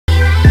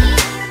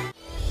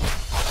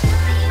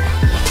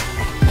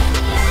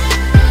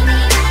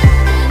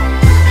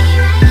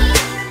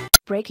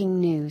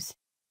Breaking news.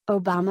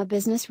 Obama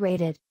business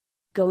raided.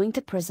 Going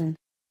to prison.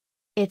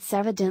 It's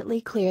evidently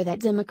clear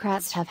that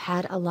Democrats have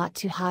had a lot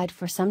to hide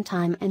for some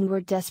time and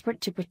were desperate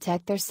to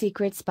protect their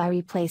secrets by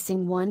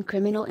replacing one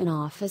criminal in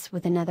office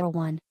with another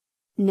one.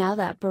 Now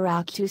that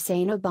Barack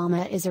Hussein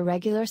Obama is a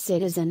regular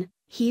citizen,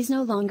 he's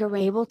no longer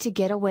able to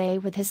get away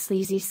with his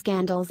sleazy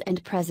scandals,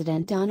 and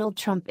President Donald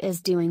Trump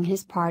is doing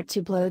his part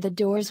to blow the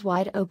doors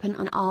wide open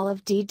on all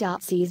of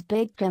D.C's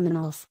big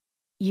criminals.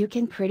 You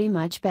can pretty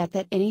much bet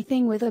that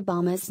anything with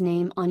Obama's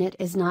name on it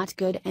is not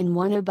good, and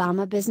one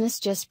Obama business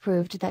just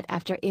proved that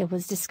after it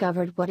was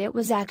discovered what it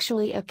was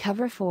actually a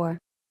cover for.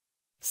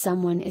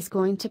 Someone is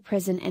going to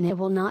prison, and it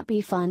will not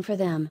be fun for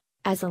them,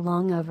 as a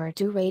long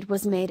overdue raid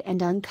was made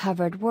and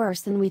uncovered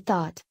worse than we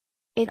thought.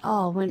 It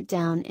all went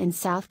down in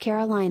South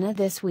Carolina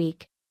this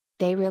week.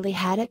 They really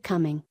had it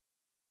coming.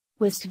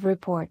 WISC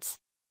reports.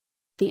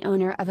 The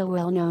owner of a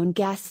well-known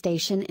gas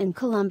station in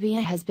Columbia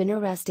has been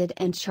arrested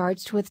and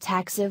charged with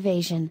tax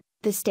evasion,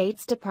 the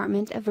state's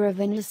Department of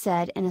Revenue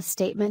said in a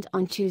statement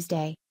on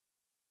Tuesday.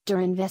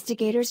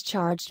 Investigators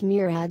charged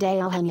Murad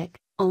Al-Hunnick,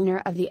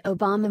 owner of the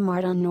Obama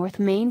Mart on North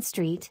Main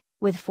Street,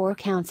 with 4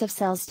 counts of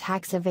sales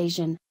tax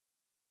evasion.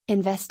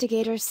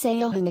 Investigators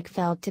say Al-Hunnick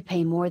failed to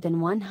pay more than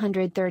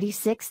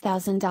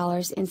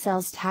 $136,000 in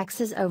sales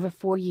taxes over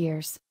 4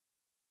 years.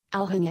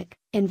 Al-Hunnick,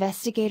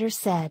 investigators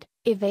said,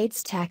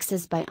 evades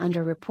taxes by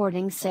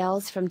underreporting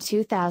sales from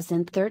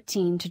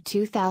 2013 to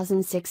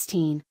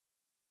 2016.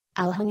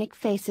 Al-Hunnick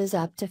faces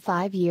up to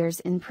 5 years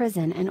in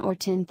prison and or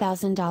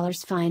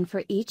 $10,000 fine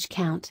for each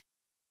count.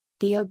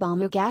 The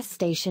Obama gas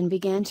station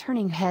began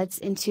turning heads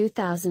in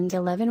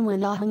 2011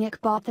 when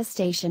Al-Hunnick bought the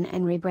station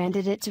and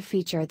rebranded it to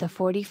feature the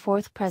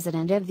 44th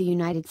President of the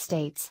United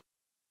States.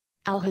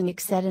 Al-Hunnick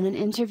said in an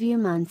interview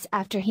months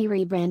after he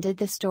rebranded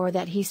the store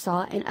that he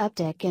saw an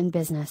uptick in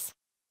business.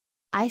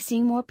 "I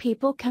see more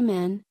people come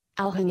in,"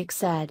 Al-Hunnick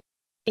said.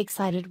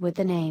 Excited with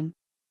the name.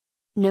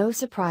 No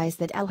surprise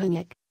that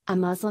Al-Hunnick, a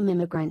Muslim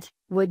immigrant,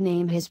 would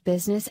name his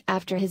business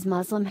after his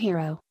Muslim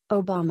hero,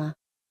 Obama.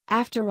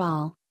 After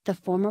all, the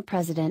former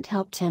president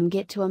helped him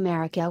get to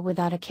America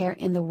without a care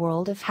in the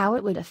world of how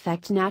it would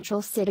affect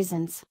natural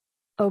citizens.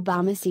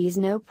 Obama sees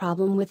no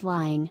problem with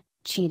lying,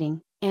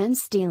 cheating, and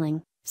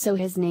stealing, so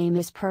his name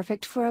is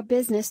perfect for a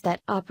business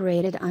that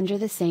operated under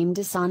the same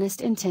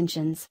dishonest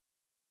intentions.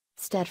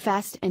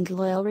 Steadfast and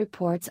loyal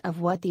reports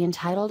of what the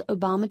entitled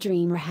Obama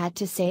dreamer had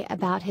to say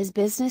about his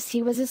business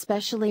he was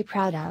especially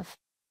proud of.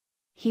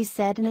 He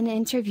said in an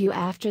interview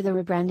after the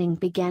rebranding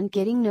began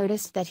getting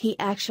noticed that he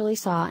actually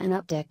saw an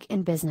uptick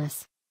in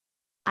business.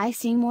 "I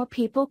see more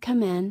people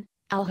come in,"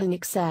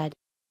 Al-Hunnick said.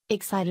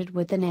 Excited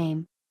with the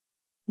name.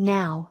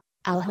 Now,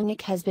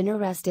 Al-Hunnick has been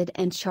arrested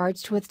and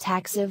charged with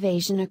tax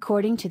evasion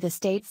according to the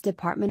state's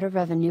Department of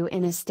Revenue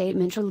in a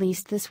statement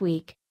released this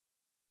week.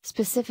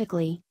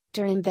 Specifically,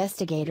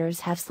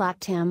 investigators have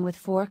slapped him with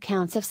 4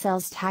 counts of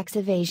sales tax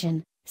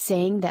evasion,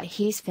 saying that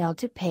he's failed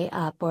to pay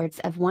upwards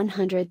of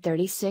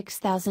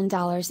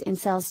 $136,000 in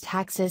sales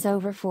taxes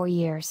over 4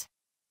 years.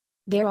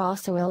 They're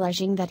also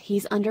alleging that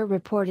he's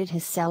underreported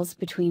his sales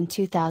between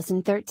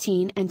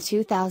 2013 and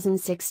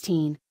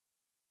 2016.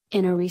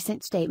 In a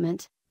recent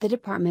statement, the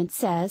department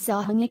says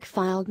Al-Hunnick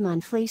filed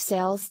monthly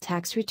sales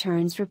tax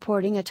returns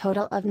reporting a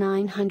total of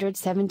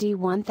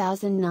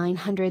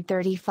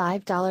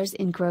 $971,935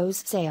 in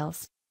gross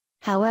sales.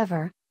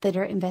 However,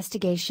 their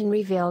investigation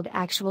revealed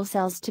actual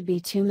sales to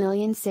be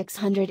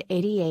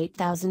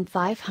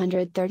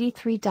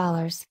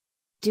 $2,688,533.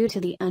 Due to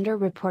the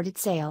underreported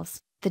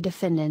sales, the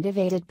defendant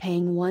evaded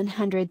paying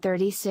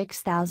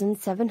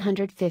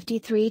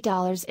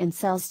 $136,753 in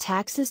sales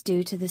taxes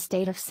due to the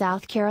state of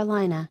South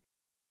Carolina.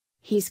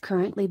 He's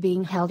currently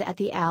being held at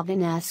the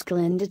Alvin S.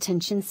 Glenn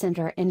Detention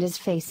Center and is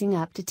facing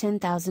up to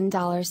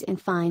 $10,000 in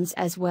fines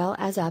as well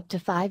as up to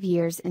 5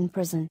 years in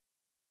prison.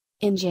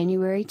 In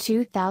January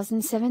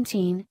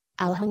 2017,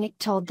 Al-Hunnick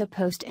told the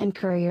Post and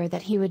Courier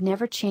that he would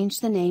never change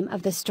the name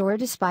of the store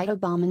despite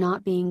Obama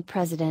not being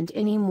president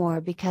anymore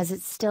because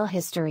it's still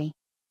history.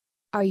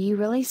 Are you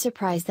really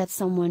surprised that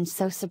someone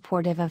so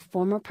supportive of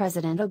former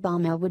President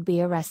Obama would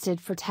be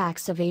arrested for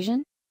tax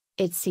evasion?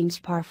 It seems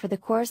par for the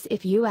course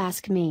if you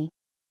ask me.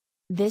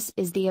 This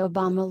is the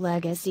Obama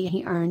legacy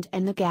he earned,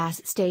 and the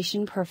gas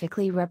station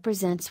perfectly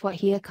represents what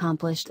he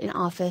accomplished in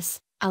office,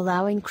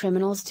 allowing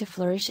criminals to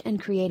flourish and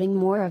creating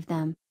more of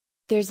them.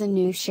 There's a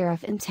new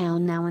sheriff in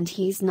town now, and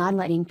he's not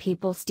letting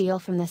people steal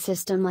from the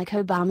system like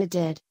Obama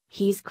did.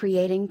 He's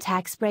creating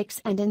tax breaks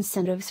and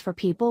incentives for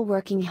people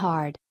working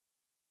hard.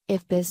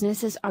 If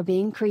businesses are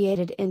being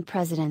created in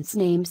presidents'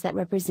 names that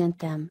represent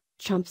them,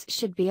 Trump's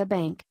should be a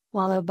bank,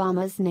 while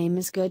Obama's name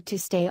is good to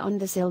stay on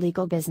this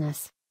illegal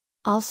business.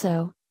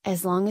 Also,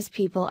 as long as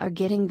people are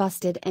getting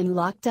busted and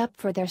locked up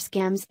for their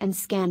scams and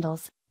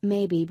scandals,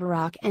 maybe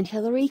Barack and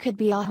Hillary could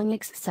be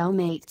Al-Hunnick's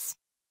cellmates.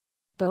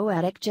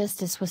 Poetic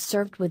justice was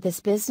served with this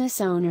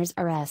business owner's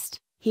arrest.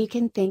 He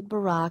can thank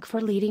Barack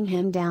for leading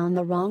him down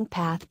the wrong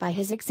path by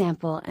his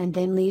example and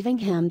then leaving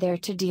him there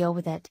to deal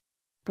with it.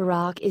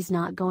 Barack is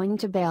not going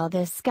to bail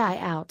this guy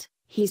out.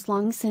 He's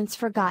long since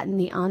forgotten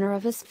the honor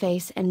of his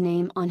face and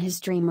name on his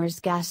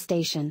dreamer's gas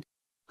station.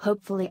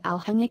 Hopefully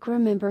Al-Hanick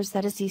remembers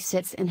that as he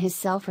sits in his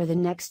cell for the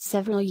next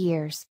several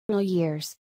years.